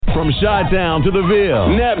From Chi-Town to the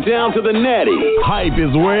Ville, Nap Down to the Natty, hype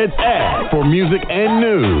is where it's at for music and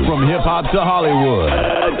news. From hip-hop to Hollywood.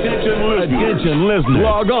 Attention listeners.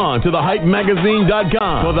 Log on to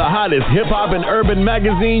thehypemagazine.com for the hottest hip-hop and urban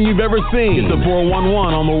magazine you've ever seen. Get the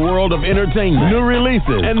 411 on the world of entertainment, new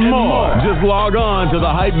releases, and more. Just log on to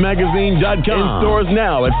thehypemagazine.com. In stores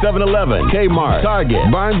now at 7-Eleven, Kmart,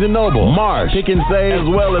 Target, Barnes & Noble, Marsh, Pick and Save, as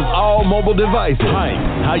well as all mobile devices. Hype,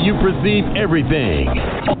 how you perceive everything.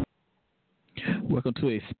 Welcome to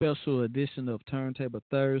a special edition of Turntable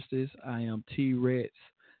Thursdays. I am Recx.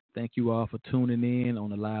 Thank you all for tuning in on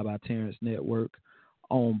the Live by Terrence Network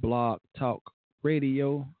on Blog Talk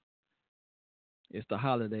Radio. It's the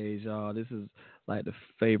holidays, y'all. This is like the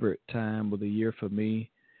favorite time of the year for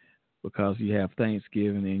me because you have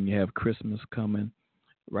Thanksgiving and you have Christmas coming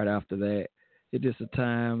right after that. It's just a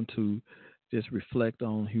time to just reflect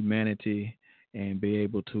on humanity and be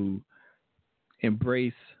able to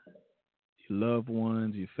embrace your loved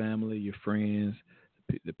ones, your family, your friends,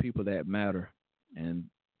 the people that matter. And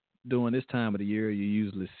during this time of the year, you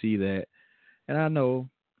usually see that. And I know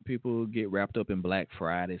people get wrapped up in Black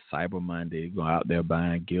Friday, Cyber Monday, go out there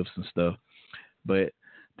buying gifts and stuff. But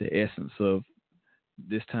the essence of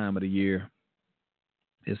this time of the year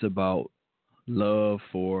is about love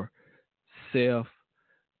for self,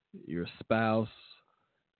 your spouse,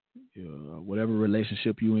 whatever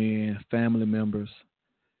relationship you're in, family members.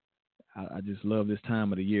 I just love this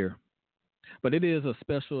time of the year. But it is a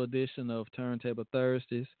special edition of Turntable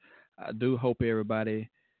Thursdays. I do hope everybody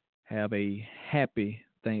have a happy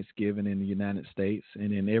Thanksgiving in the United States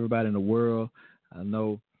and in everybody in the world. I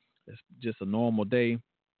know it's just a normal day.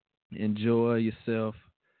 Enjoy yourself.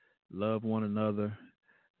 Love one another.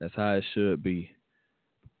 That's how it should be.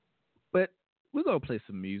 But we're going to play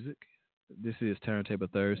some music. This is Turntable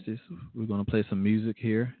Thursdays. We're going to play some music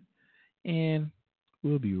here, and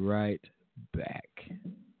we'll be right back.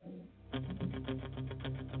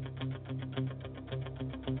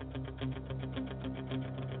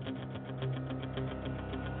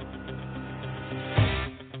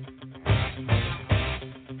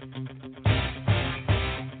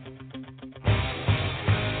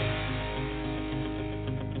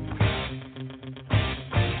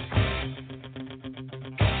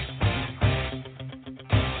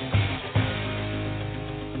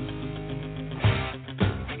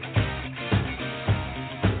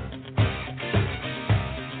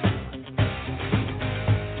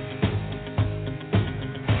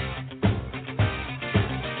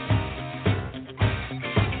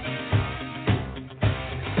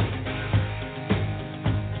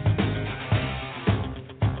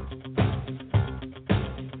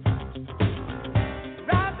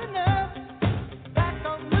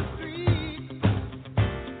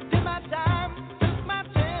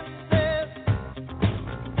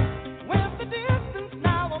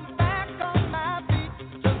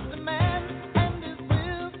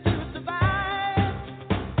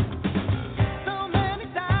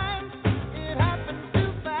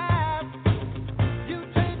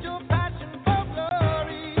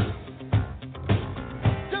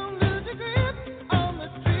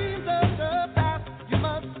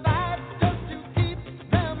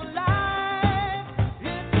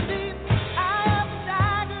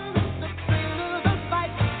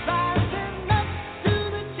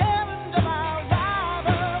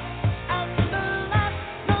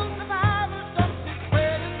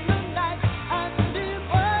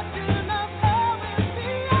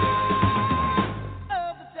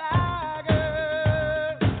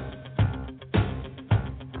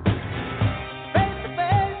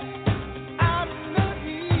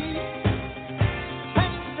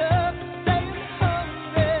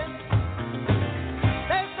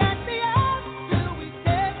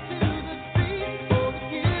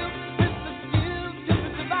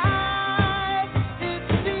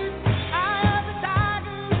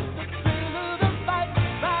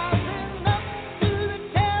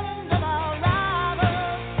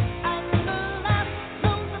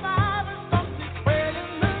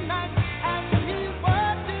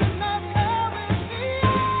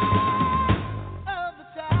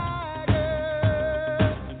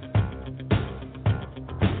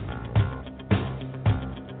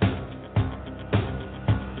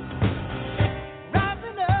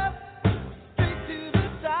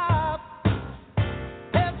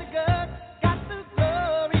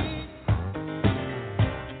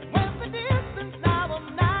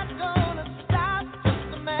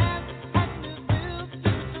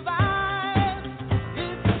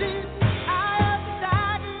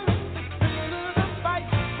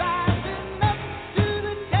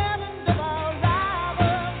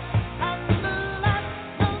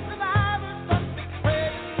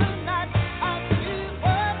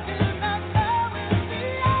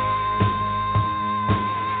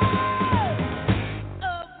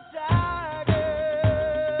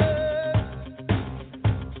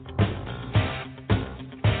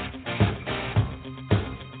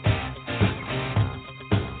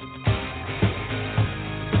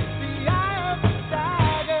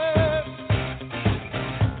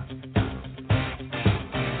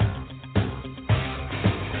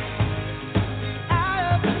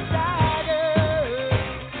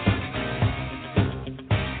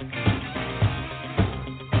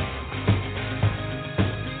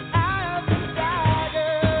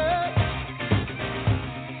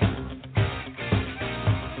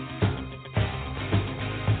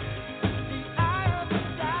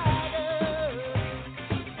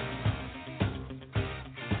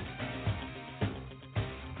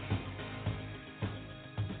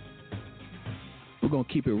 going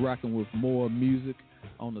to keep it rocking with more music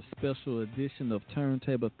on the special edition of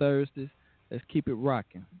Turntable Thursdays. Let's keep it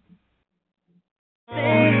rocking.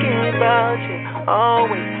 Thinking about you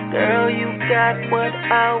always, girl, you got what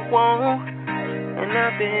I want. And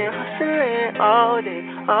I've been hustling all day,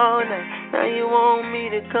 all night. Now you want me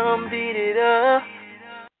to come beat it up.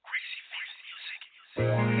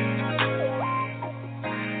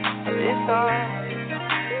 It's all.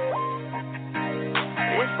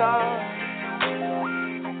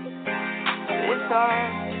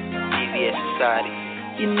 TBS Society.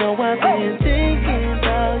 You know I've been thinking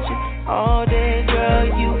about you all day, girl.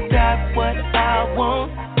 You got what I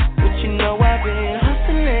want, but you know I've been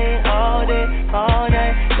hustling all day, all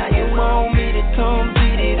night. Now you want me to come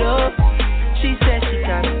beat it up. She said she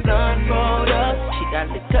got a blunt rolled up. She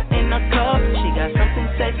got liquor in her cup. She got something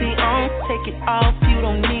sexy on. Take it off, you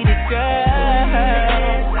don't need it, girl.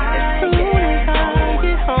 As soon as I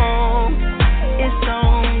get home, it's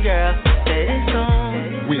on, girl. That it's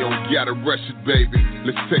on. We don't gotta rush it, baby.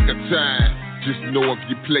 Let's take our time. Just know if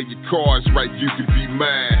you play your cards right, you can be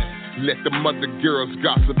mine. Let them other girls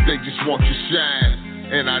gossip, they just want you shine.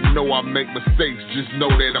 And I know I make mistakes, just know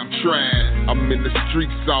that I'm trying. I'm in the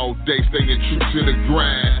streets all day, staying true to the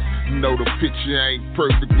grind. Know the picture ain't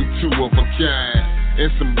perfect, we two of a kind.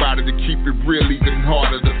 And somebody to keep it real, even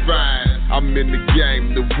harder to find. I'm in the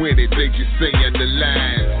game to win it, they just saying the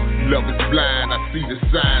lines. Love is blind, I see the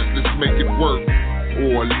signs, let's make it work.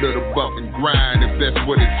 Or a little bump and grind if that's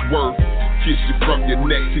what it's worth. Kiss you from your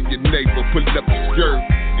neck to your neighbor, pull up your skirt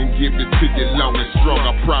and give it to you long and strong.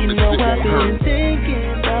 I promise it won't hurt. I've been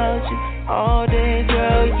thinking about you all day,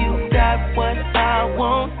 girl. You got what I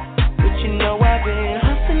want, but you know I've been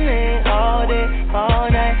hustling all day, all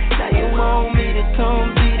night. Now you want me to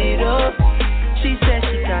come beat it up. She said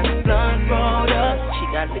she got a blunt rolled up. She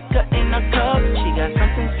got liquor in her cup. She got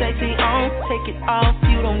something sexy on. Take it off,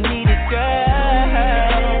 you don't need it, girl.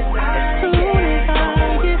 As soon as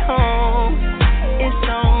I get home, it's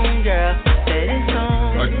on, girl. That it's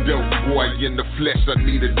on. A dope boy in the flesh, I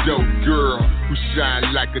need a dope girl who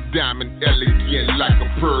shine like a diamond, elegant like a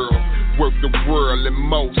pearl. Work the world and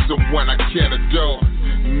more, someone I can't adore.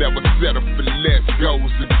 Never settle for less,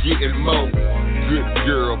 goals of getting more. Good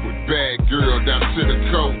girl, but bad girl down to the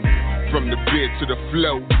coat. From the bed to the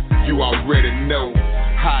floor, you already know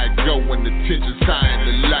how it go when the tension's high and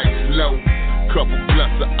the lights low. Couple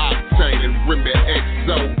blunts of octane and Remy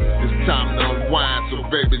XO. It's time to unwind, so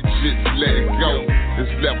baby, just let it go.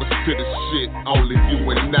 There's levels to the shit, only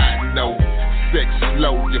you and I know. Sex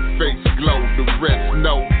slow, your face glow, the rest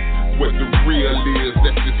know. What the real is,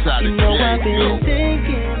 that's just how the game go. I've been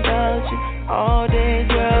thinking about you all day,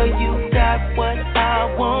 girl. You got what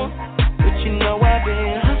I want, but you know I've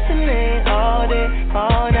been hustling all day,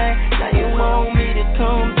 all night. Now you want me to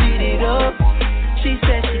come beat it up. She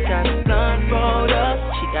said she got a blunt rolled up.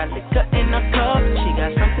 She got liquor in her cup. She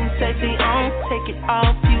got something sexy on. Take it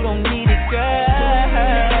off, you don't need it, girl.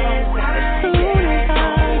 As soon as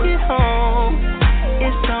I get home,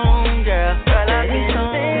 it's on, girl. I've been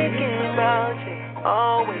thinking about you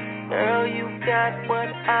always, girl. You got what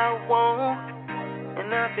I want,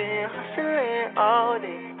 and I've been hustling all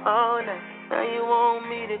day, all night. Now you want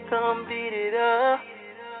me to come beat it up.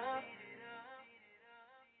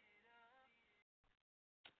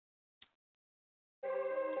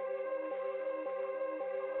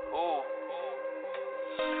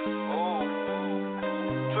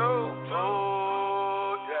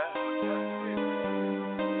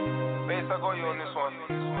 I got you on this one.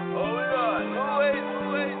 Oh Lord, new wave.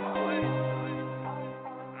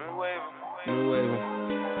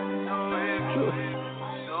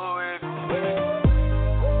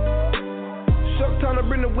 Shook time to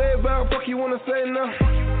bring the wave out. Fuck you wanna say now?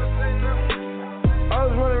 I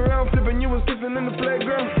was running around flipping, you was slipping in the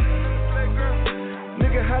playground.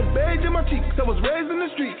 Nigga had beige in my cheeks, I was raised in the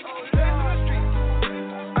streets.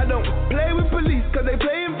 I don't play with police, cause they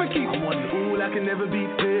playing for keeps. I'm on the ooh, I can never be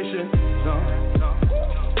patient. No.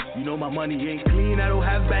 You know my money ain't clean, I don't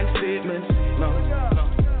have bank statements. No.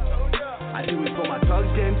 I do it for my thugs,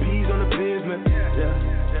 10 P's on the pavement.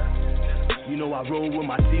 Yeah. You know I roll with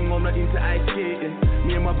my team, I'm not into ice skating.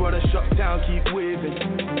 Me and my brother shut down, keep waving.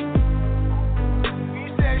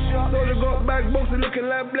 So they got back boxing looking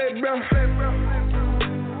like Blake Brown.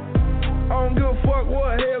 I don't give a fuck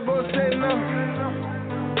what hell gon' say now.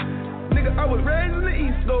 Nigga, I was raised in the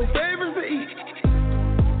east, no favors to eat.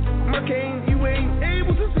 My cane, you ain't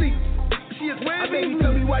able to sleep. She is waving.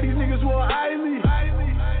 Tell me why these niggas want Ivy.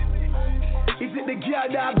 Is it the girl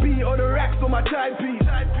that I be or the racks on my timepiece?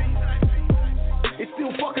 It's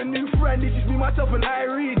still fucking new friend, it's just me, myself, and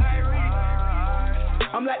Irene.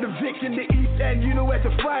 I'm like the Vic in the East End, you know where to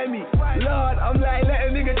find me. Lord, I'm like, let a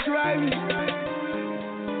nigga try me.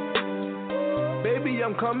 Baby,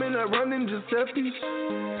 I'm coming, I'm running Giuseppe's.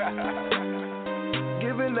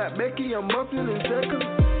 Giving that Becky, I'm muffling in seconds.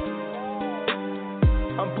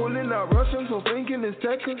 I'm pulling out Russians, so thinking it's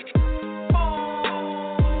Tekken.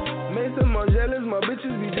 Mason Margellas, my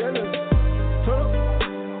bitches be jealous.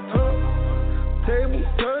 Table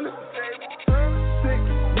turning. 6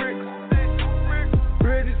 bricks.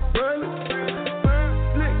 Bridges burning.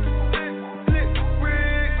 Slick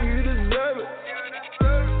brick, you deserve it.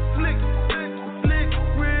 Slick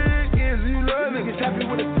brick, yes, you love it. Niggas happy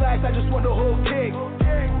with a slice, I just want the whole cake.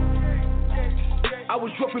 I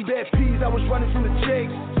was dropping bad peas, I was running from the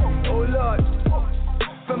chase. Oh Lord,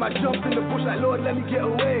 fam, I jumped in the bush like Lord, let me get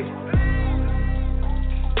away.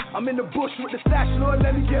 I'm in the bush with the stash, Lord,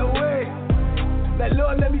 let me get away. Like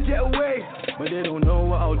Lord, let me get away. But they don't know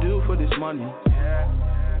what I'll do for this money.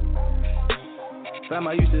 Fam,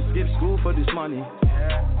 I used to skip school for this money.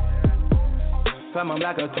 Fam, I'm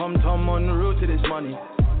like a tom-tom on the road to this money.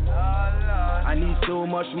 I need so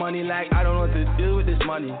much money, like I don't know what to do with this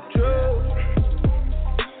money. True.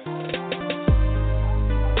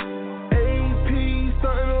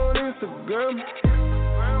 Instagram.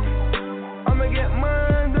 I'ma get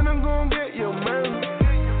mine, then I'm gon' get your man.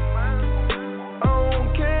 I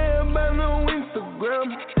don't care about no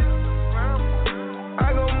Instagram.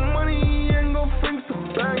 I got money and go things to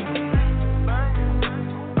bank.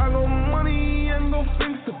 I got money and go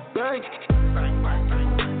things to bank.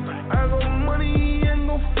 I got money and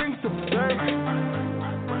go things to bank.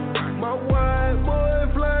 My white boy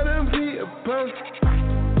fly them Peter Pan.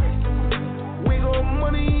 We got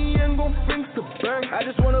money and go things to bank. I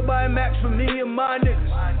just wanna buy a Max for me and my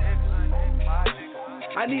niggas.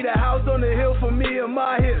 I need a house on the hill for me and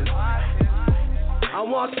my hitters. I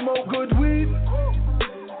want smoke good weed.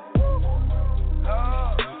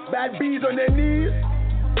 Bad bees on their knees.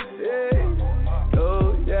 Yeah.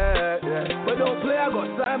 Oh yeah, yeah. But don't play, I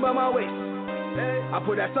got sign by my waist. I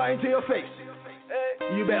put that sign to your face.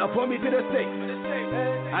 You better put me to the safe.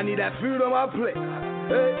 I need that food on my plate.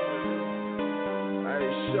 Hey,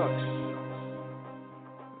 shucks.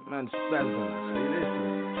 Man, spasm. Say listen.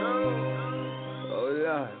 Oh,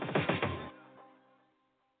 yeah.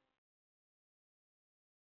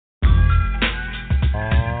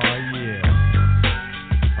 Oh, yeah.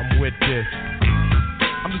 I'm with this.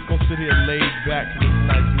 I'm just gonna sit here laid back to this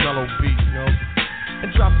nice mellow beat, you know,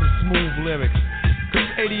 and drop some smooth lyrics. Cause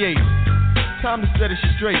it's 88. Time to set it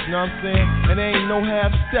straight, you know what I'm saying? And there ain't no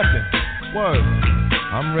half stepping. Word.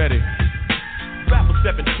 I'm ready. Rappers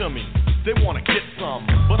stepping to me, they wanna get some,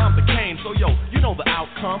 but I'm the Kane, so yo, you know the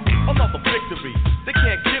outcome. Another victory, they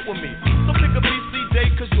can't get with me. So pick a BC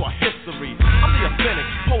day, cause you're history. I'm the authentic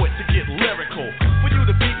poet to get lyrical. For you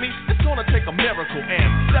to beat me, it's gonna take a miracle.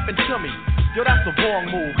 And stepping to me, yo, that's the wrong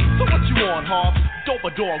move. So what you on, Harv? Dope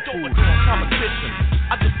a dog food. Competition,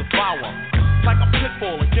 I just devour. Like a pit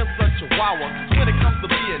bull against a chihuahua. When it comes to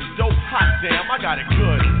being dope, hot damn, I got it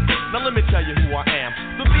good. Now let me tell you who I am.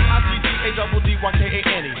 The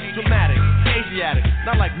B-I-G-G-A-D-D-Y-K-A-N-E. Dramatic, Asiatic,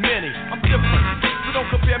 not like many. I'm different, so don't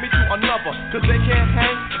compare me to another. Cause they can't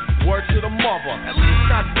hang, word to the mother. At least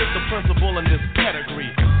not with the principle in this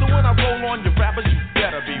pedigree. So when I roll on your rappers, you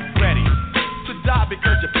better be ready to die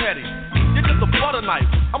because you're petty. You're just a butter knife,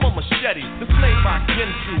 I'm a machete. The slave I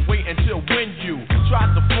Gensu, wait until when you try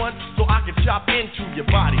to front so I can chop into your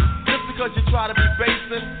body. Just because you try to be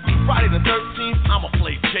basing, Friday the 13th, I'ma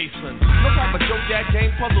play Jason. No type of joke, that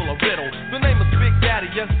game, puzzle, or riddle. The name is Big Daddy,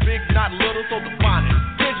 yes, big, not little, so define it.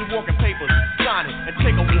 Here's your walking papers, sign it, and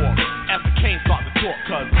take a walk as the cane start to talk,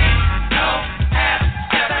 cause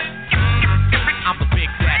I'm the Big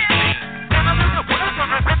Daddy King.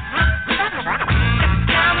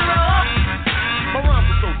 My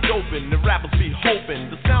rhymes are so doping, the rappers be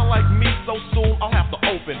hoping to sound like me so soon I'll have to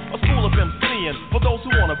open a school of MCing for those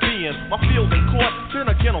who wanna be in my field in court.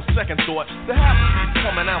 Then again on second thought, the half of these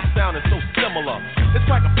coming out sounding so similar. It's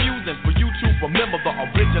quite confusing for you to remember the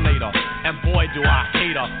originator. And boy do I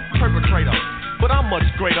hate a perpetrator, but I'm much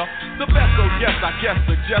greater. The best, so yes, I guess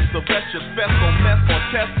suggest the best should fest or mess or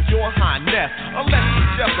test your highness. Unless you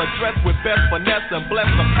just address with best finesse and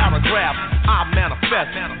bless the paragraph I manifest.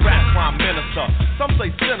 Rap prime minister, some say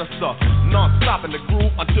sinister. Non-stop in the groove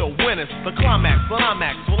until when it's the climax.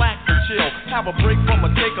 Climax, relax and chill. Have a break from a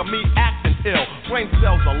take of me acting ill. Brain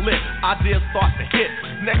cells are lit, ideas start to hit.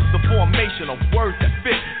 Next the formation of words that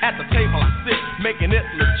fit. At the table I sit, making it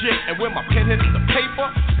legit. And when my pen hits the paper,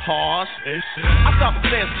 harsh, I stop and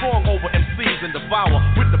stand strong over MCs and devour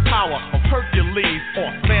with the power of Hercules or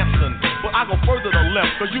Samson. but I go further to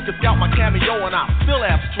left, cause you can scout my cameo and I still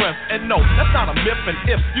have strength. And no, that's not a myth, and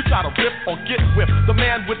if you try to rip or get whipped, the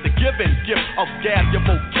man with the given gift of gab, your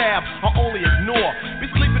vocab, I only ignore. Be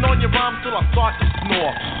sleeping on your rhymes till I start to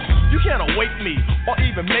snore. You can't awake me or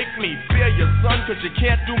even make me fear your son, cause you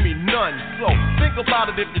can't do me none. So think about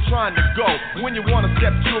it if you're trying to go. When you wanna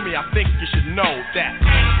step to me, I think you should know that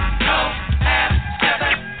ain't no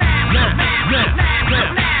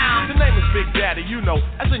the name is Big Daddy, you know,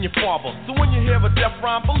 as in your father. So when you hear a death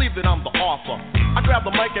rhyme, believe that I'm the author. I grab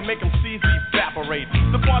the mic and make them CZ evaporate.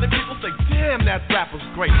 The party people say, damn, that rapper's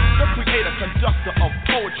great. The creator, conductor of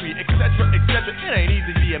poetry, etc., etc. It ain't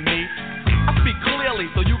easy being me. I speak clearly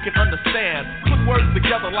so you can understand. Put words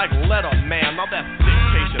together like letter man. Now that's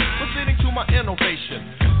dictation, proceeding to my innovation.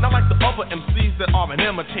 Not like the other MCs that are an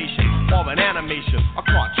imitation or an animation, a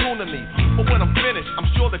cartoon to me. But when I'm finished, I'm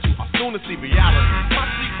sure that you are soon to see reality. My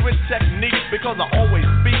secret technique, because I always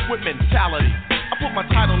speak with mentality. I put my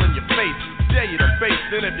title in your face, dare you to face.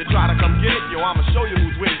 Then if you try to come get it, yo, I'ma show you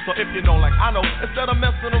who's with it. So if you know like I know, instead of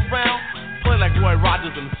messing around, play like Roy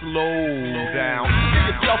Rogers and slow down.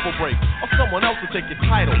 Give yourself a break, or someone else will take your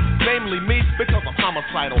title. Namely me, because I'm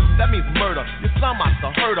homicidal. That means murder. You're some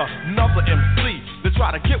monster herder, another MC. They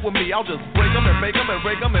try to get with me, I'll just break them and make them and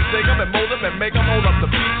rake them and take them and mold them and make them hold up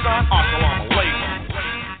the peace sign. Assalamu alaikum.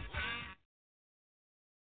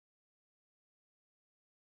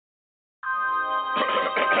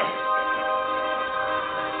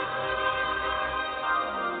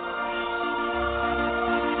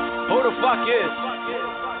 Who the fuck is?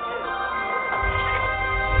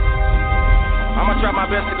 I'ma try my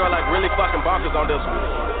best to go like really fucking bonkers on this one.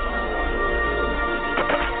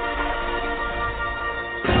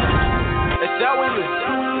 It's that when you.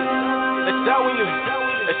 It's that when you.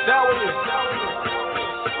 It's that when you.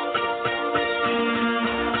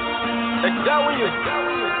 It's that when you.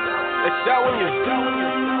 It's that when you.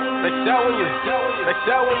 It's that when you. It's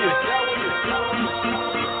that when you.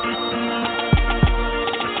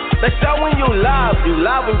 They say when you love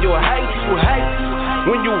when you hate.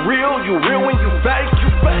 When you real, when you fake,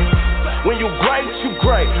 When you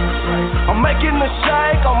great. I'm making the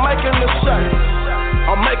shake, I'm making the shake.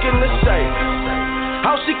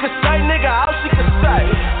 How she could say, nigga, how she could say.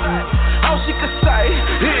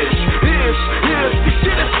 Ish. This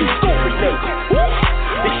shit is too stupid, nigga.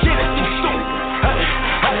 This shit is too stupid.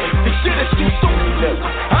 This shit is too stupid, nigga.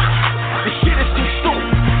 This shit is too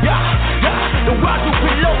stupid. The why you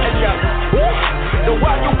below and yo. The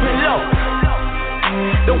why you below.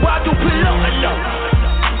 The why you below and yo.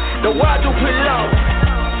 The why you below.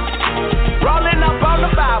 Rolling up on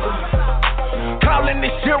the Bible. Calling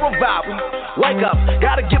this shit revival. Wake up,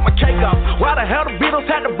 gotta get my cake up. Why the hell the Beatles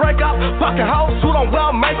had to break up? Fucking hoes who don't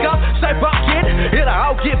wear makeup. Say fuck it, it'll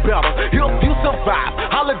all get better. You survive,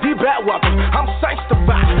 holla D back weapon. I'm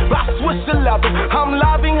sanctified by Swiss 11. I'm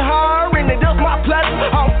loving her and it is my pleasure.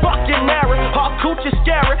 I'm fucking married, her coochie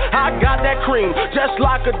scary. I got that cream, just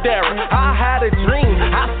like a dairy. I had a dream,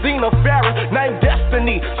 I seen a fairy named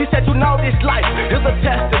Destiny. She said you know this life is a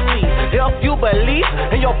test to see if you believe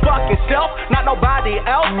in your fucking self, not nobody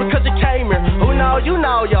else, because you came here. Who know you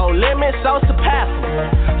know your limits so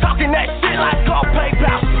surpassing. Talking that shit like go pay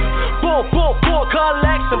pastor. Full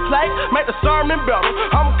collection play, make the sermon better.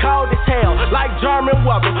 I'm cold as hell, like German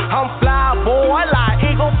weather. I'm fly boy, like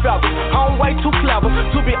eagle feather. I'm way too clever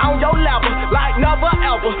to be on your level, like never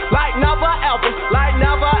ever, like never ever, like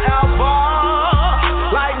never ever,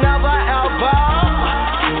 like never ever.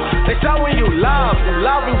 They say when you love,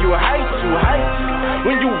 when you hate,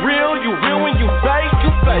 When you real, when you fake,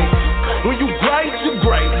 When you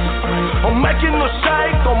great, I'm making a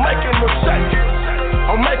shake,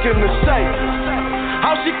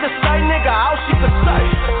 How she could say, nigga, how she could say,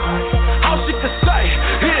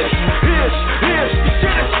 ish. This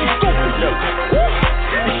shit is too stupid, nigga.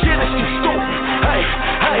 This shit is too stupid.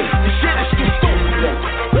 Hey, this shit is too stupid, nigga.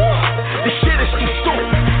 This shit is too stupid.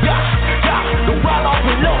 Yeah. The wild off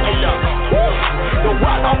below, The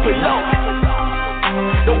wild off below.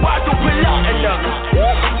 The wild off below,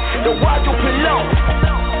 The wild off below.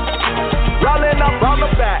 Rolling up on the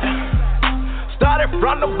back. Started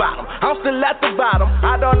from the bottom, I'm still at the bottom.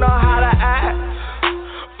 I don't know how to act.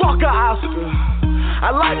 Fuck a Oscar. I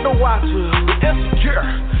like to watch her, insecure.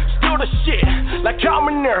 Still the shit, like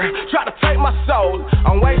Calmaneer. Try to take my soul,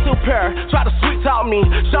 I'm way too pure. Try to sweet talk me,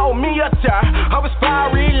 show me a tear. I'm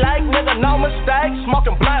inspiring like nigga, no mistakes.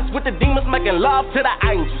 Smoking blunts with the demons, making love to the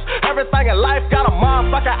angels. Everything in life got a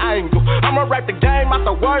motherfucking angle. I'ma write the game out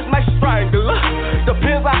the words, make strangle.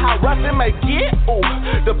 Depends on how rough it may get, ooh.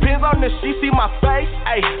 Depends on soon as she see my face,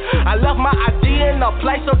 ayy, I left my ID in a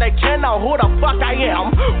place so they can't know who the fuck I am.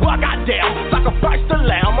 Well, goddamn, sacrifice the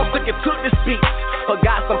lamb. I'm sticking to this beat.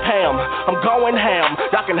 Forgot some Pam, I'm going ham.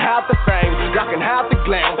 Y'all can have the fame, y'all can have the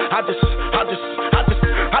glam. I just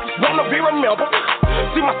wanna be remembered.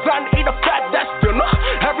 See my son eat a fat that's dinner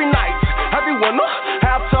every night, every winter,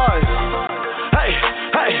 have toys.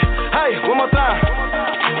 Hey, one more time.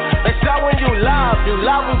 They say when you love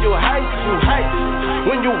when you hate, you hate.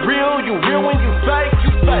 When you real, when you fake,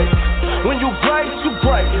 you fake. When you great, you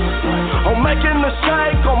great. I'm making the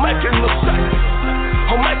shake, I'm making the shake.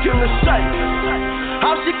 I'm making the shake.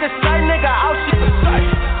 All she can say, nigga, all she can say.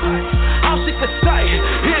 All she can say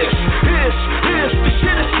is, this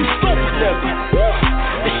shit is too stupid, nigga.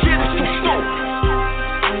 This shit is too stupid.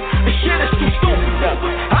 This shit is too stupid, nigga.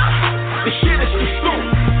 This shit is too stupid.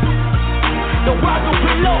 The world don't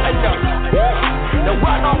below enough. The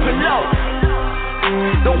world don't below.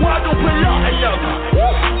 The world don't below enough.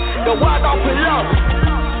 The world don't below.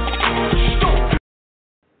 Stupid.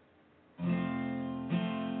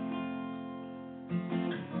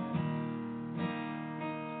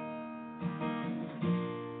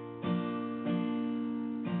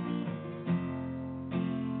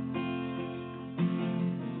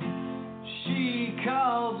 She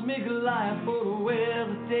calls me Goliath for to wear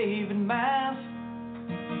the David mask.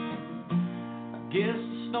 I guess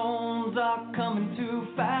the storms are coming too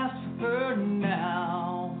fast for her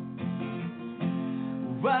now.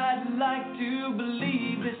 I'd like to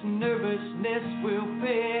believe this nervousness will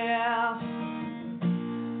pass.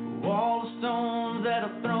 All the stones that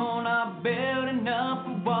are thrown are building up a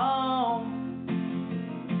wall.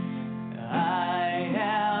 I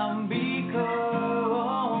am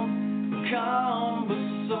become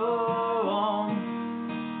cumbersome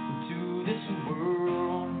to this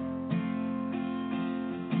world.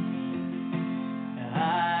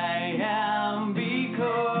 I am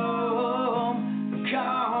become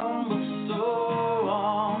cumbersome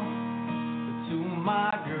to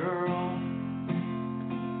my girl.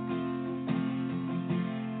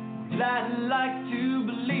 I'd like to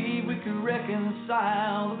believe we could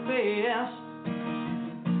reconcile the past.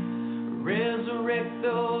 Resurrect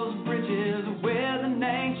those bridges with an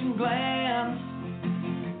ancient glance.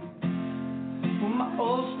 Well, my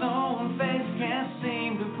old stone face can't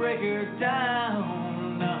seem to break her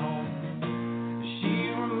down, no. She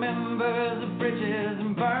remembers the bridges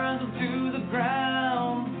and burns them to the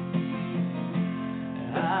ground.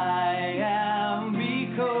 I am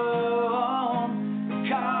become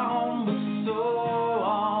cumbersome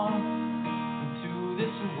to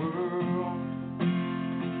this world.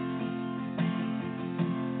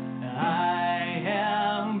 I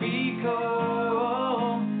am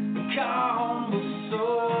become cumbersome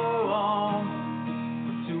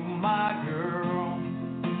to my girl.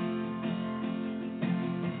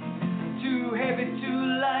 Too heavy, too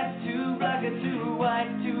light, too black or too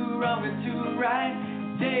white, too wrong or too right.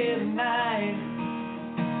 Day and night,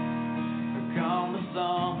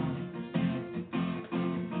 cumbersome.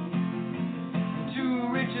 Too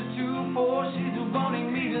rich or too poor, she's wanting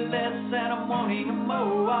me less and I'm wanting her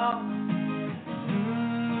more.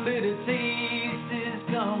 Little taste is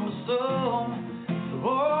cumbersome.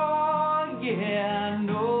 Oh yeah,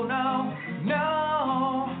 no, no, no.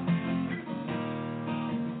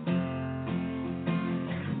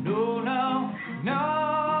 No, no, no,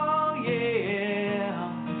 yeah.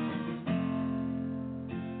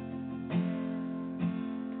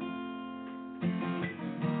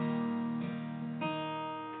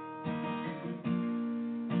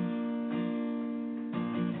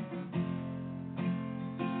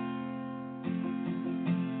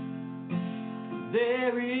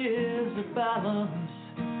 There is a balance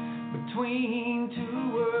between two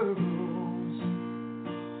worlds,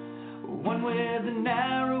 one with a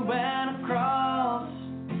narrow and a cross.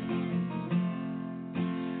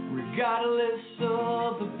 Regardless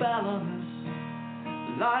of the balance,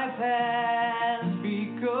 life has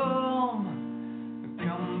become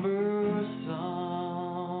cumbersome.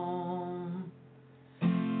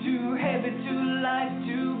 Too heavy, too light,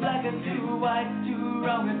 too black or too white, too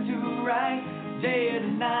wrong or too right. Day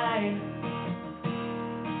and night,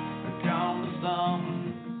 cumbersome.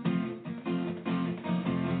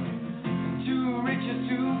 Too rich or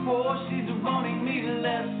too poor, she's wanting me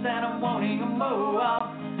less and I'm wanting her more.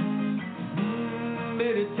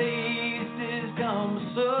 Bitter taste is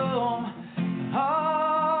cumbersome.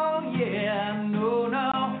 Oh yeah, no, no,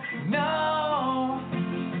 no.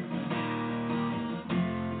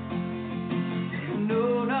 No,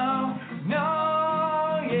 no, no,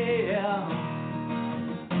 yeah.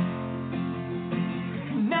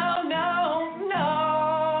 No, no, no,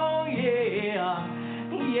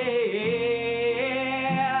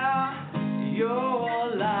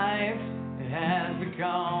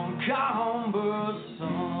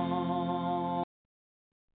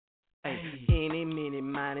 Ay, any, mini,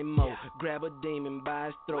 miny, mo. Grab a demon by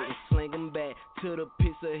his throat and sling him back to the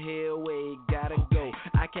piece of hell where he gotta go.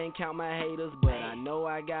 I can't count my haters, but I know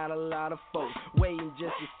I got a lot of folks waiting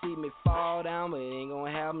just to see me fall down, but it ain't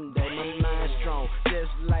gonna happen though. My mind strong, just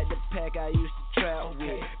like the pack I used to trap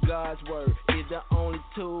with. God's word is the only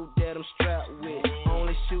tool that I'm strapped with.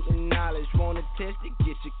 Only shooting knowledge, wanna test it,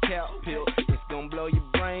 get your cap peeled. It's gonna blow your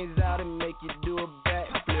brains out and make you do a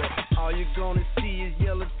backflip. All you gonna see is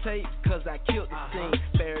yellow tape, cause I killed the scene.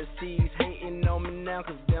 Pharisees hating on me now,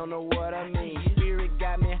 cause they don't know what I mean. Spirit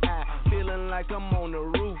got me high, feeling like I'm on the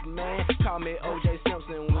roof, man. Call me O.J.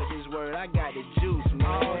 Simpson with this word, I got the juice, man.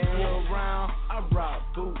 All year round, I rock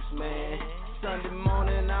boots, man. Sunday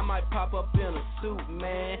morning, I might pop up in a suit,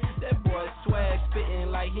 man. That boy swag spitting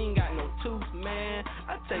like he ain't got no tooth, man.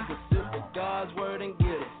 I take a sip of God's word and get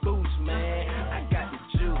a boost, man. I got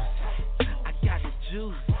the juice, I got the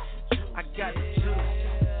juice, I got the juice,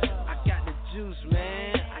 I got the juice,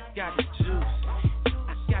 man. I got the juice,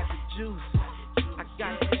 I got the juice, I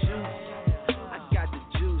got the juice, I got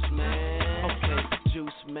the juice, man. Okay,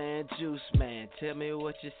 juice man, tell me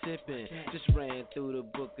what you sippin'. Just ran through the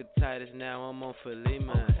book of Titus, now I'm on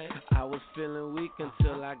Philemon. I was feeling weak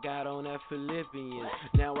until I got on that Philippians.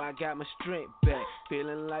 Now I got my strength back,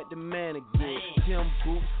 feeling like the man again. Tim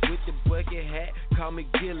boots with the bucket hat, call me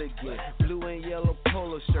Gilligan. Blue and yellow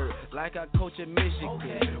polo shirt, like I coach at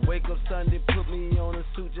Michigan. Wake up Sunday, put me on a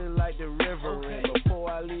suit just like the Reverend. Before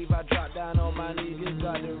I leave, I drop down on my knees, just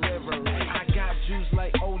like the Reverend. I got juice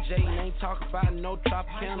like OJ, ain't talking about no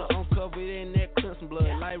Tropicana. I'm covered in that Clemson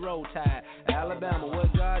blood like Roll Tide. Alabama,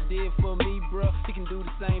 what God did for me, bro, he can do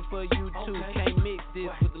the same for you too. Can't mix this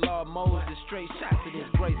with the law of Moses, straight shots to this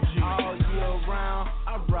grace juice. All year round,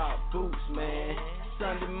 I rock boots, man.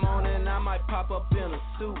 Sunday morning, I might pop up in a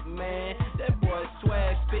suit, man. That boy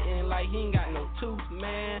swag spitting like he ain't got no tooth,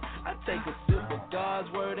 man. I take a sip of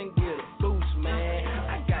God's word and get a boost, man.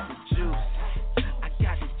 I got the juice, I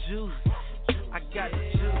got the juice, I got the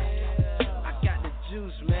juice, I got the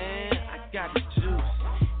juice, man. I got the juice,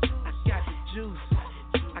 I got the juice,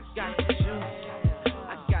 I got the juice,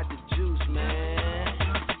 I got the juice, man.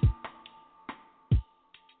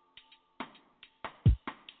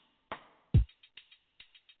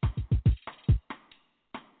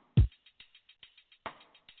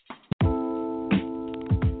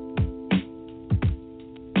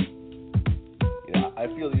 I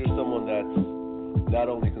feel that you're someone that's not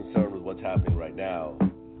only concerned with what's happening right now,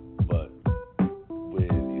 but with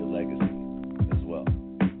your legacy as well.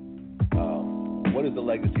 What is the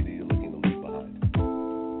legacy that you're looking to leave behind?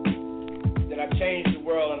 That I changed the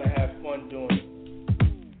world and I have fun doing it.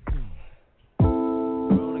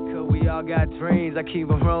 Rolling 'cause we all got dreams. I keep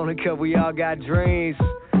it rolling 'cause we all got dreams.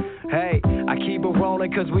 Hey, I keep it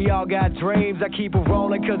rolling 'cause we all got dreams. I keep it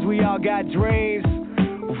rolling 'cause we all got dreams.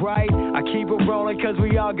 Right, I keep it rolling 'cause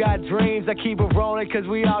we all got dreams. I keep it rolling 'cause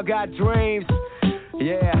we all got dreams.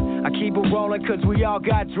 Yeah, I keep it rolling 'cause we all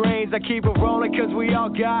got dreams. I keep it rolling 'cause we all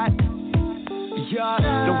got. Yeah,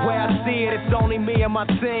 the way I see it, it's only me and my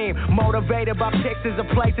team. Motivated by pictures of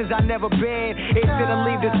places I've never been. It's gonna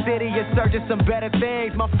leave the city in search of some better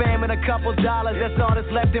things. My fam and a couple dollars, that's all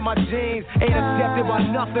that's left in my jeans. Ain't accepted by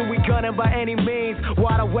nothing, we gunning by any means.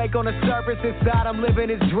 Wide awake on the surface, inside I'm living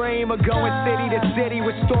this dream of going city to city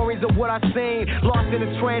with stories of what I've seen. Lost in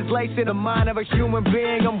the translation, the mind of a human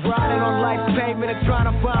being. I'm riding on life's pavement and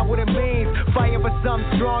trying to find what it means. Fighting for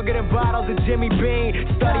something stronger than bottles of Jimmy Bean.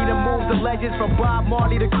 Study the moves of legends from Bob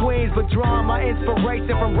Marley to Queens, but drawing my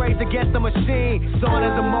inspiration from Rage Against the Machine. Saw it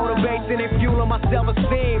as a motivation and fueling my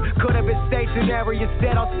self-esteem. Could have been stationary,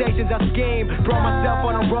 instead on stations I scheme. Brought myself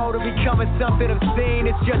on the road to becoming something obscene.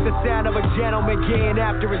 It's just the sound of a gentleman getting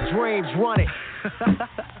after his dreams. Run it.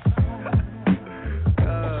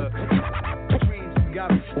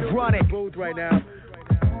 Run it. Booth right now.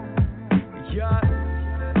 Yeah.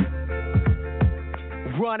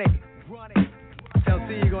 Run it. Tell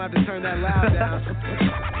C you're gonna have to turn that loud down.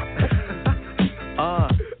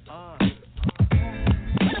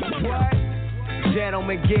 What?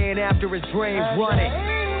 Gentleman getting after his dreams. Run it.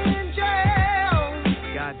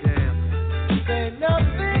 Goddamn. Say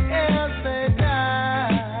nothing else, say now.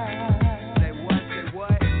 Say what? Say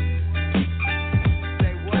what?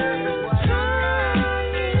 Say what?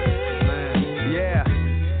 Man. Yeah.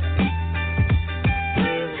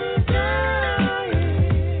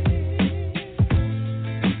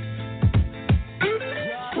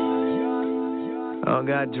 I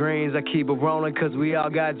got dreams, I keep it rolling 'cause we all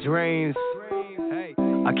got dreams.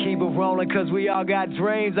 I keep it rolling 'cause we all got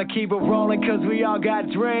dreams. I keep it rolling 'cause we all got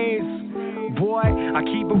dreams. Boy, I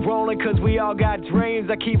keep it rolling 'cause we all got dreams.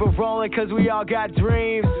 I keep it rolling 'cause we all got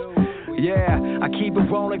dreams. Yeah, I keep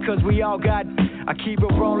it rolling cause we all got.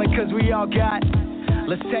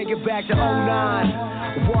 Let's take it back to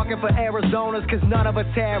 09. Walking for Arizonas cause none of us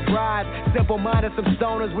had rides. Simple-minded, some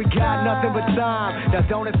stoners, we got nothing but time. Now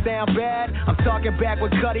don't it sound bad? I'm talking back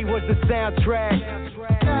when Cuddy was the soundtrack.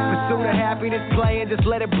 Pursuit of happiness playing, just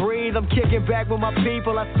let it breathe. I'm kicking back with my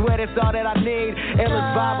people, I swear that's all that I need. Endless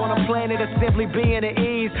vibe on a planet of simply being at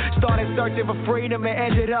ease. Started searching for freedom and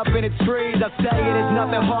ended up in the trees. I tell you there's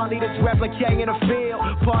nothing hardly that's replicating a feel.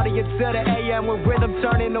 Party until the AM with rhythm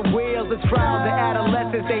turning the wheels. The trials of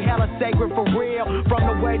adolescence, they hella sacred for real. From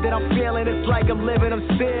the way that I'm feeling, it's like I'm living them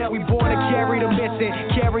still. We born to carry the mission,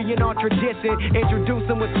 carrying on tradition.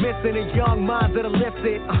 Introducing what's missing in young minds that are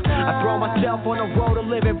lifted. I throw myself on the road to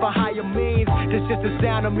living for higher means. This just the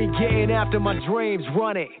sound of me getting after my dreams.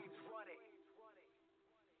 Run it.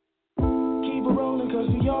 Keep it rolling cause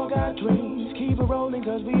we all got dreams. Keep it rolling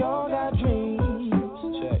cause we all got dreams.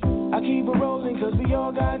 Check. I keep it rolling cause we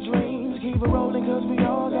all got dreams. Keep it rolling cause we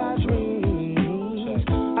all got dreams. Check.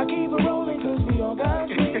 I keep it rolling cause we all got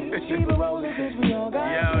dreams. Keep it rolling cause we all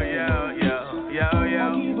got dreams.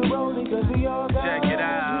 I keep it rolling cause we all got dreams. Check it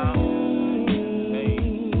out.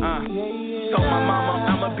 Told my mama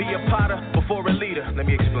I'ma be a potter before a leader. Let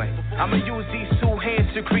me explain. I'ma use these two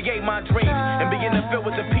hands to create my dreams and begin to fill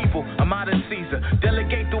with the people. I'm out of Caesar.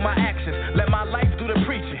 Delegate through my actions. Let my life do the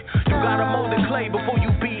preaching. You gotta mold the clay before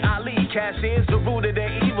you be Ali. Cash is the root of the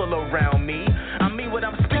evil around me. I mean what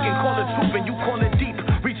I'm speaking. Call it truth and you call it deep.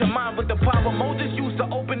 Reach a mind with the power Moses used to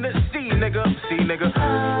open the sea, nigga. See, nigga.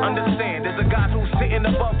 Understand, there's a God who's sitting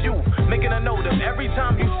above you, making a note of every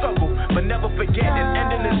time you struggle, but never forget an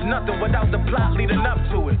ending is nothing without the plot leading up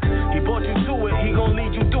to it. He brought you to it, he gon'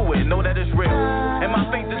 lead you through it. Know that it's real. And my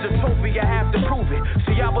faith is a trophy, I have to prove it.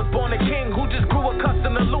 See, I was born a king who just grew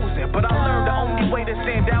accustomed to losing, but I learned the only way to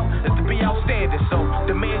stand out is to be outstanding. So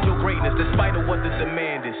demand your greatness despite of what the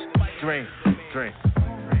demand is. Dream.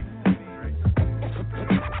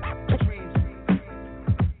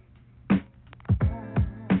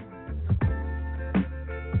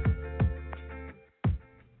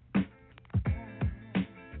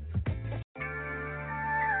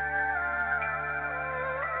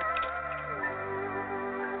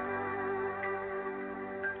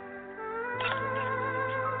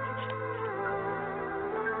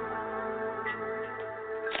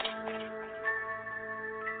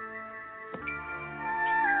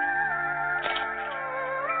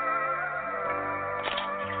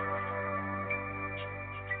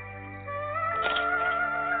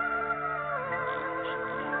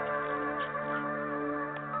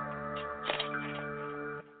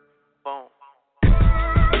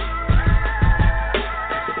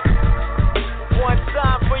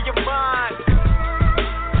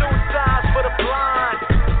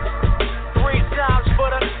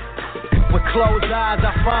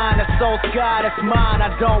 Sky that's mine, I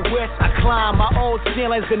don't wish I climb. My old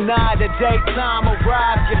ceilings denied, the daytime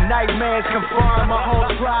arrives. Your nightmares confirm, my whole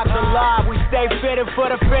tribe's alive. We stay fitted for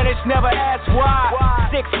the finish, never ask why.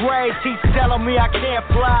 6th grade, teach telling me I can't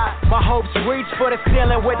fly. My hopes reach for the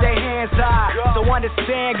ceiling with their hands high. So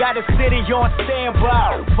understand, got the city on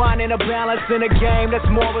standby. Finding a balance in a game that's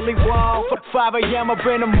morally wrong. 5 a.m. up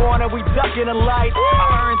in the morning, we ducking the light. I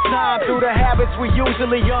earn time through the habits we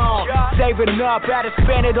usually on. Saving up, had to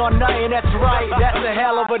spend it on nothing, that's right. That's a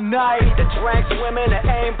hell of a night. The drink swimming, the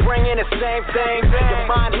aim bringing the same thing. Your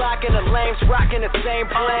mind locking, the lames rocking the same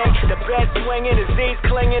plane. The bed swinging, the Z's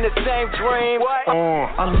clinging the same dream.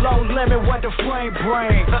 A low limit, what the frame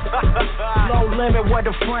brings. Low limit, what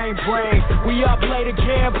the frame brings. We up late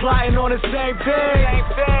again, plotting on the same thing.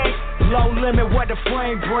 Low limit, what the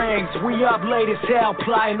frame brings. We up late as hell,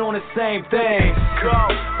 plotting on the same thing.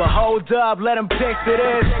 But hold up, let them picture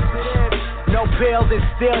this. No pills, it's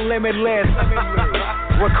still limitless.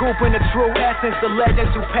 Recouping the true essence, the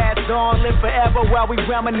legends who passed on live forever while we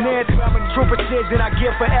reminisce. True precision, I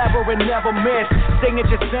give forever and never miss.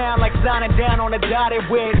 Signature sound like signing down on a dotted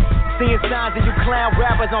wit. Seeing signs of you clown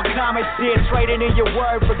rappers on common shit. Trading in your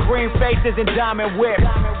word for green faces and diamond whips.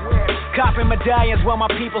 Copping medallions while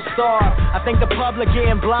my people starve. I think the public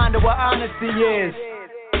getting blind to what honesty is.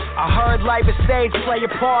 I heard life is stage, play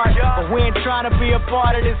a part, but we ain't trying to be a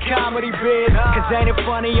part of this comedy biz. Cause ain't it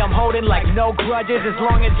funny, I'm holding like no grudges. As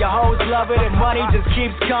long as your hoes love it and money just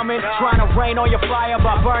keeps coming. Trying to rain on your fire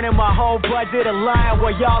by burning my whole budget. A lion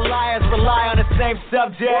where y'all liars rely on the same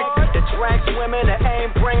subject. The drink swimming, the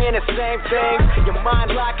aim bringing the same thing. Your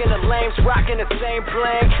mind locking, the lames rocking the same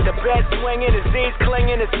bling. The bed swinging, the Z's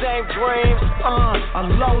clinging the same dreams.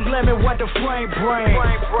 A low limit, what the frame brings.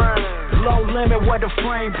 Low limit, what the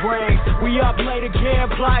frame brings. We up late again,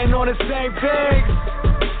 plotting on the same thing.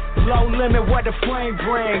 Low low limit what the frame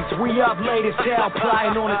brings. We up late as hell,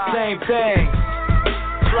 plotting on the same thing.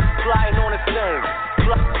 Flying on the same.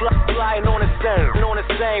 Flying on the same. On the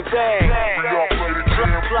same thing.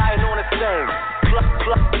 Flying on the same.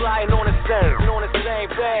 Flying on the same. On the same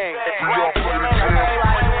thing.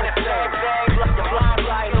 Flying on the same thing.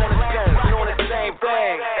 Flying on the same. On the same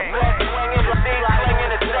thing. Flying in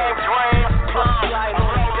the same train. Flying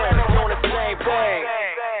on the same thing.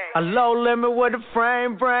 A low limit what the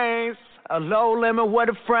frame brings. A low limit what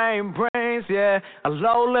the frame brings, yeah. A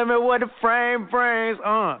low limit what the frame brings,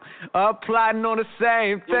 plotting on the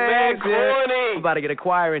same things, yeah. I'm about to get a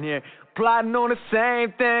choir in here. Plotting on the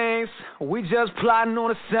same things. We just plotting on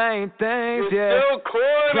the same things, yeah.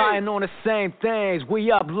 Plotting on the same things. We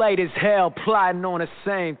up late as hell, plotting on the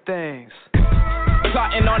same things.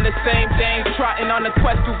 Plotting on the same things, trotting on the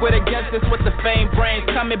quest to with a guest that's what the fame brings.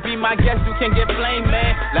 Come and be my guest, you can get flame,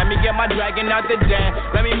 man. Let me get my dragon out the den.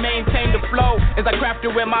 Let me maintain the flow as I craft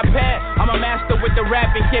it with my pen. I'm a master with the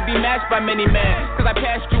rap and can't be matched by many men. Cause I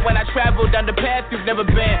passed you when I traveled down the path you've never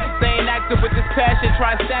been. Staying active with this passion,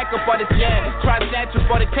 try and stack up all this jam. Try and snatch up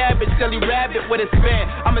all the cabbage, silly rabbit with a spin.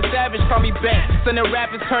 I'm a savage, call me Ben. Sending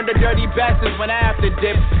rappers turn to dirty bastards when I have to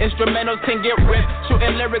dip. Instrumentals can get ripped.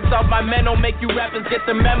 Shooting lyrics off my mental, make you rappers get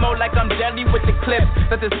the memo like I'm deadly with the clips.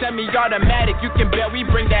 That's a semi-automatic, you can bet we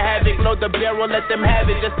bring the havoc. Load the barrel, let them have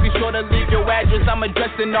it. Just be sure to leave your address. I'm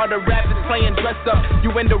addressing all the rappers playing dress up.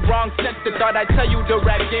 You in the wrong sector, thought I tell you the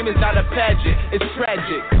rap game is not a pageant. It's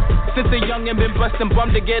tragic. Since a youngin' been bustin'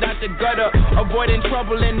 bum to get out the gutter, avoiding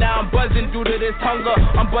trouble and now I'm buzzing due to this hunger.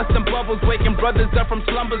 I'm busting bubbles, waking brothers up from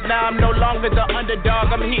slumbers. Now I'm no longer the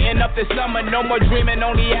underdog. I'm heating up this summer. No more dreaming,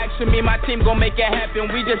 only action. Me and my team gon' make it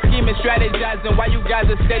happen. We just scheming, strategizing while you guys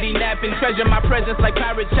are steady napping. Treasure my presence like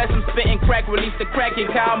pirate chest. I'm spitting crack, release the cracking.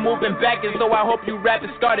 Cow moving back, and so I hope you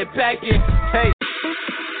rappers started packing. Hey.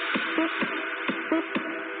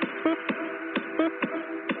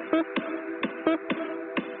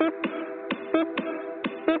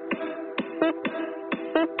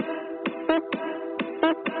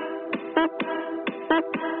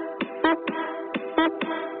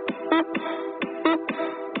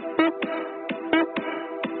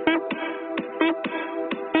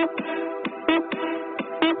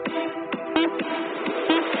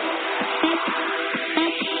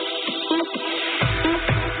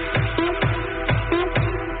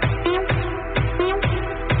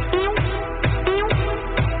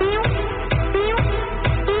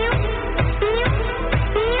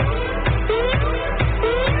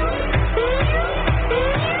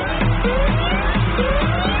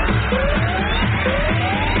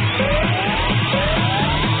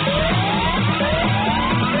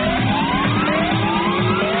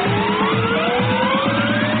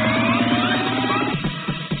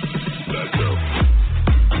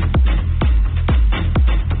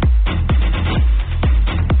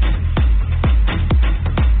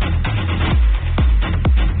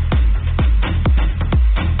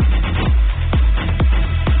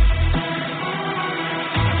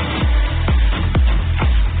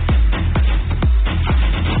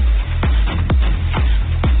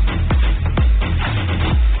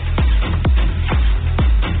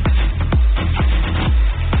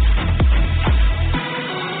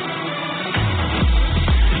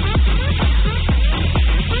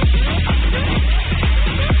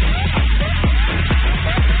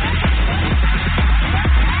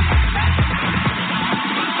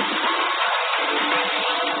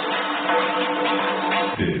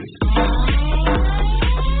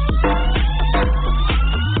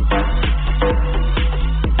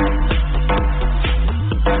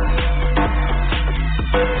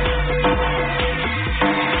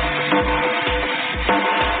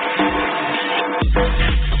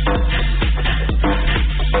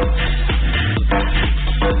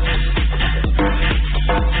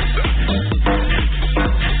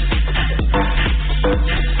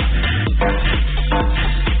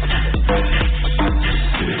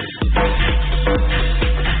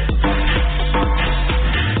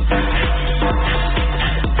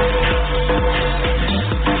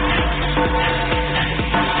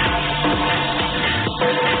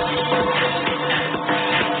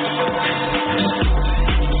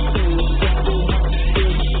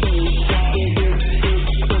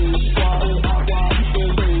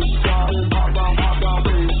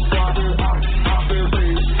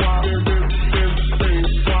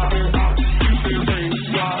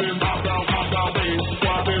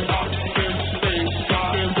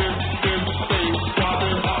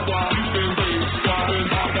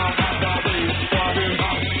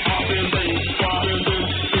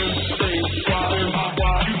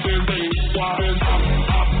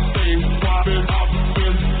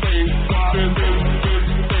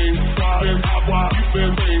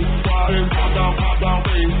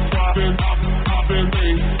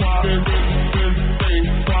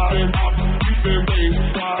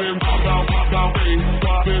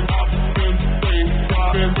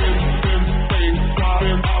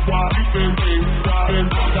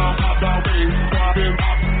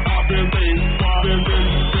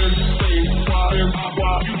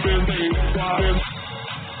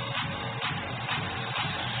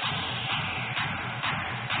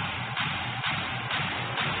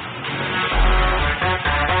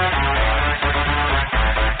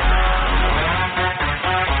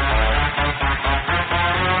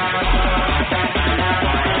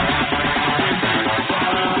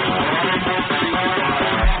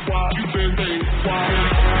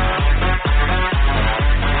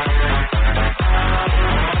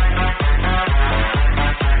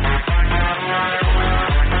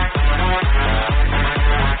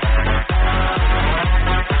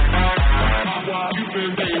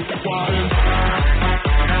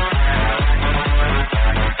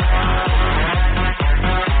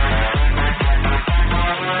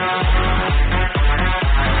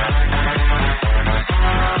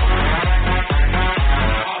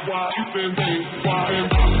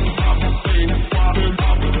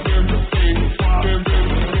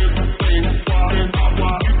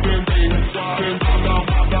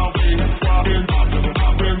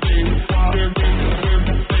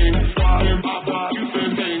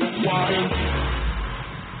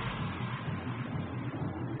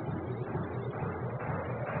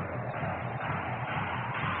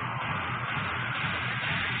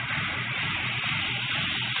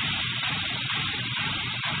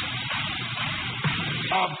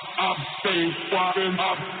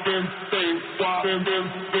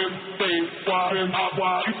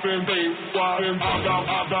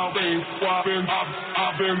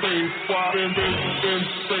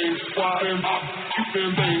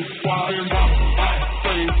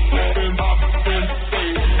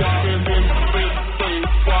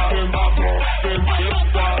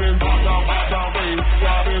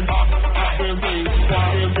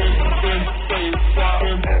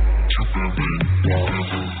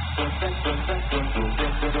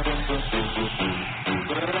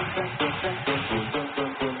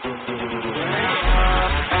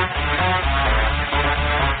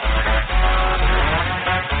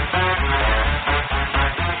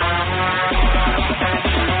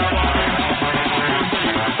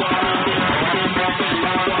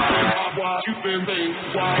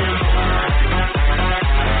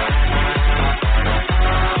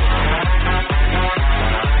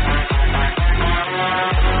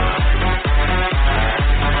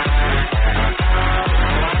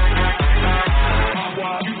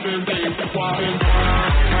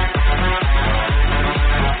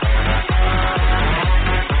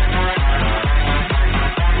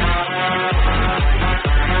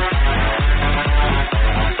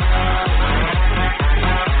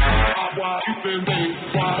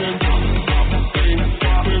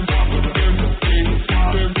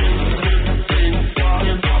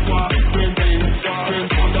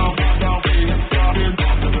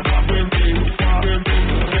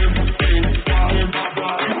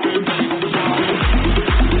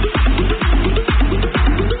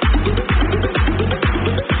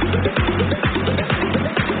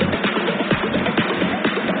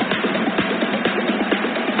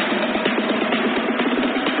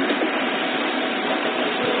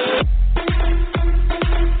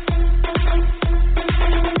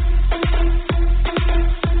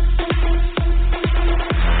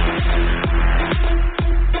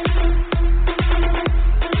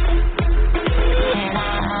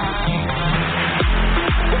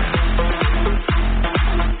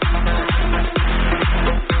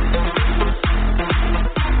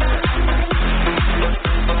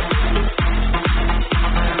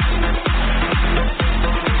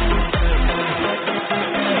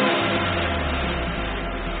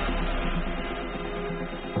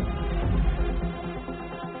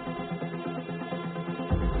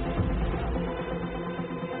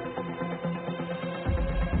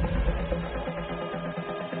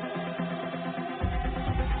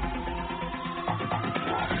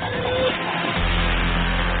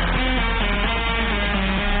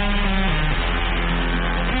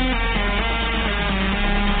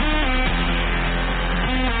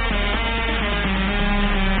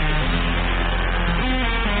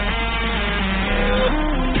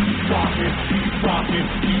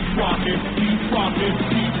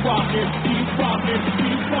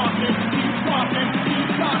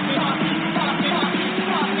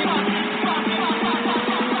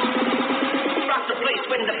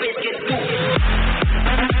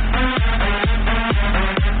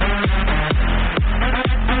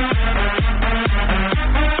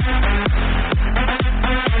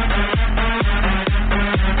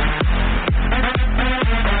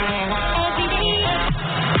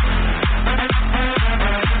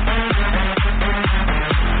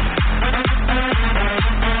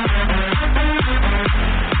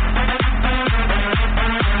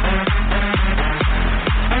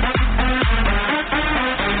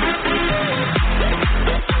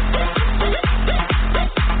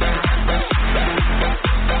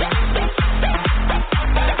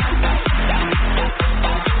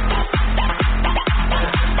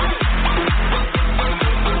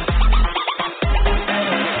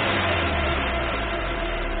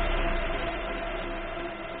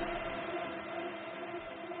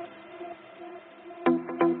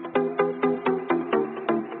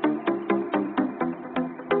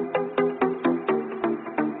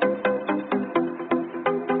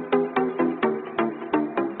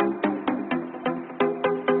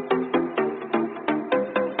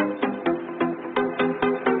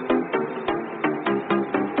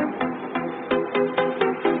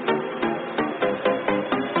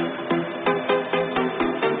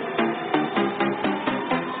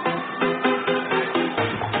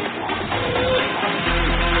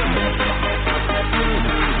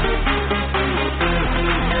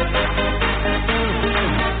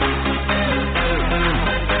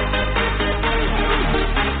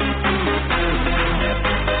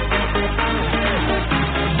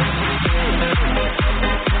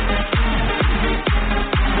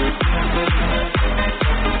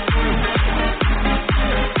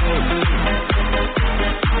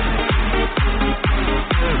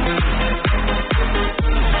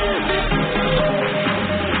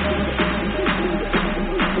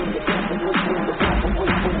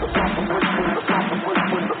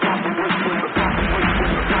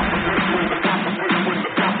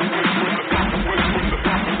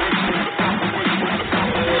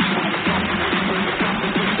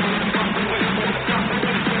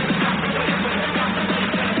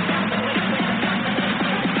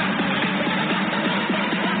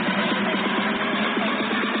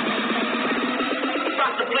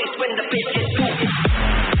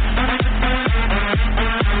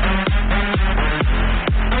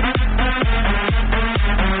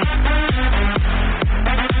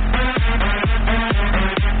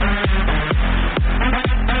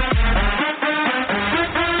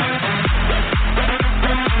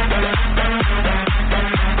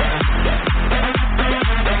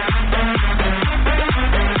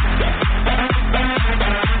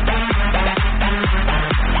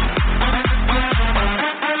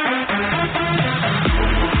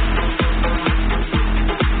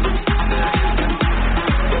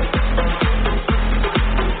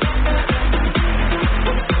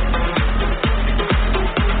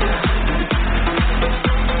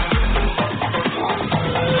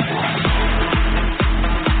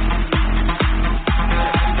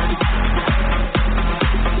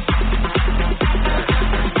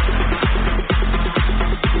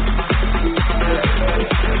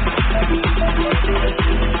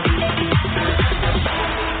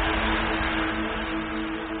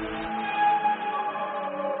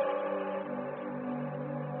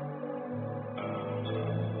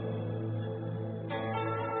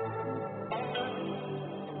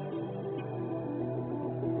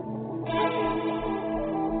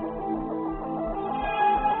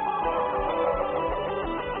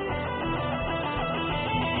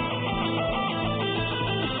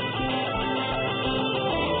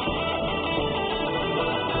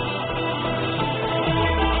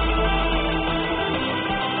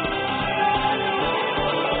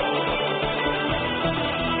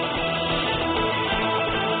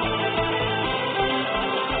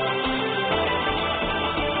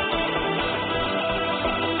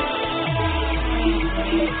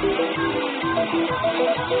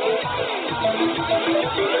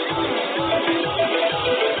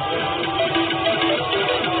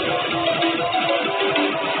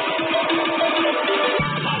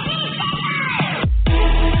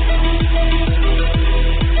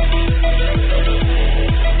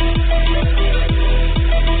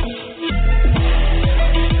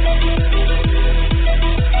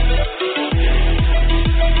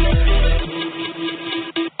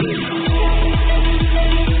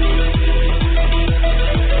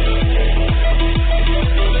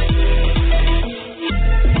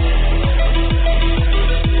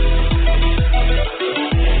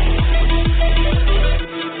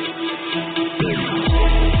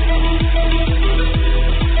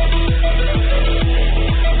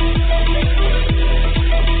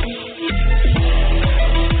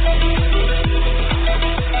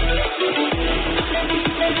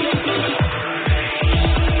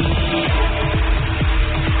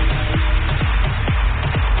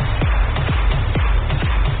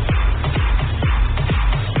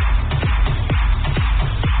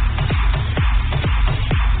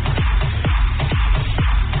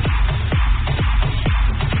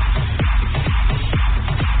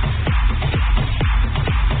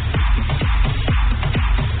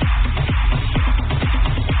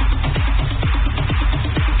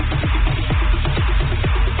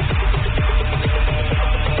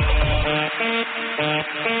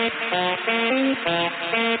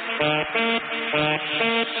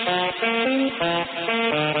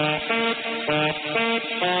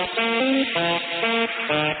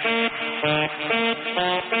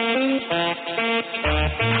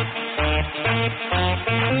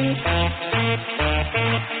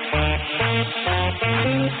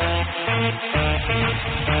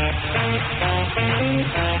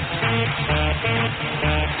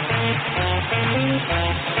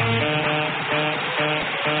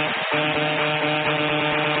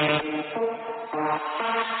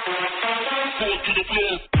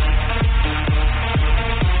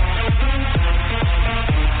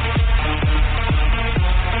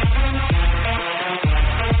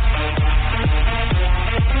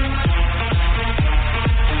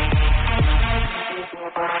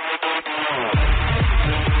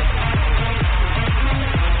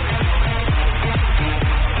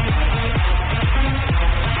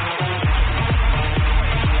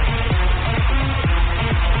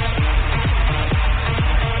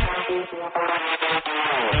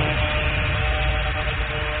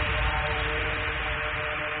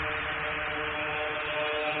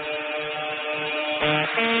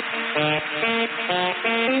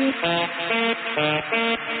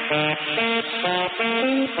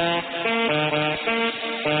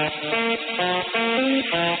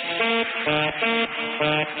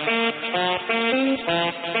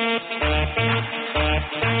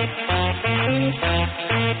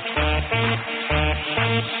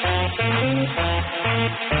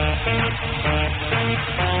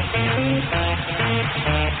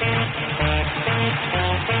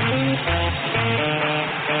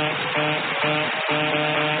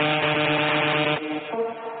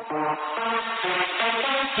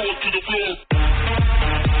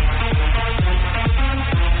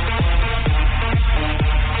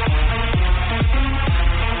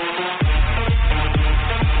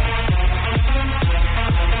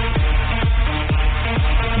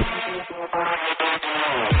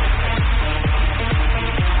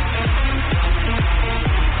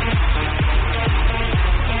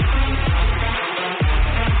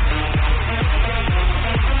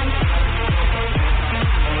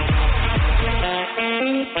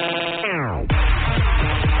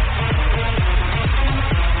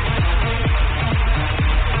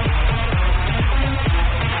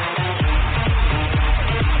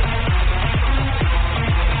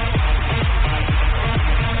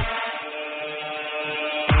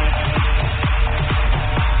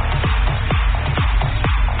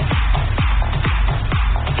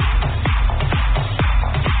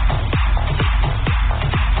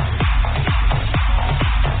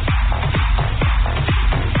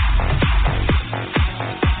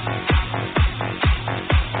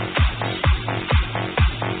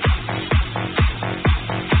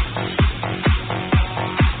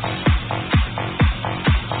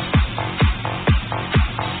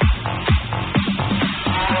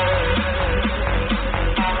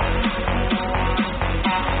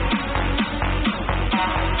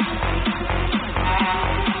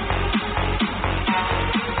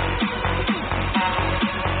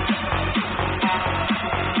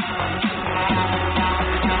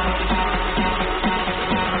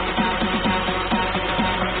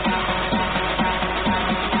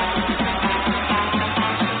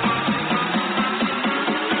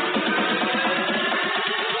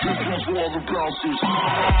 all the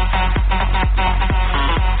bouncers.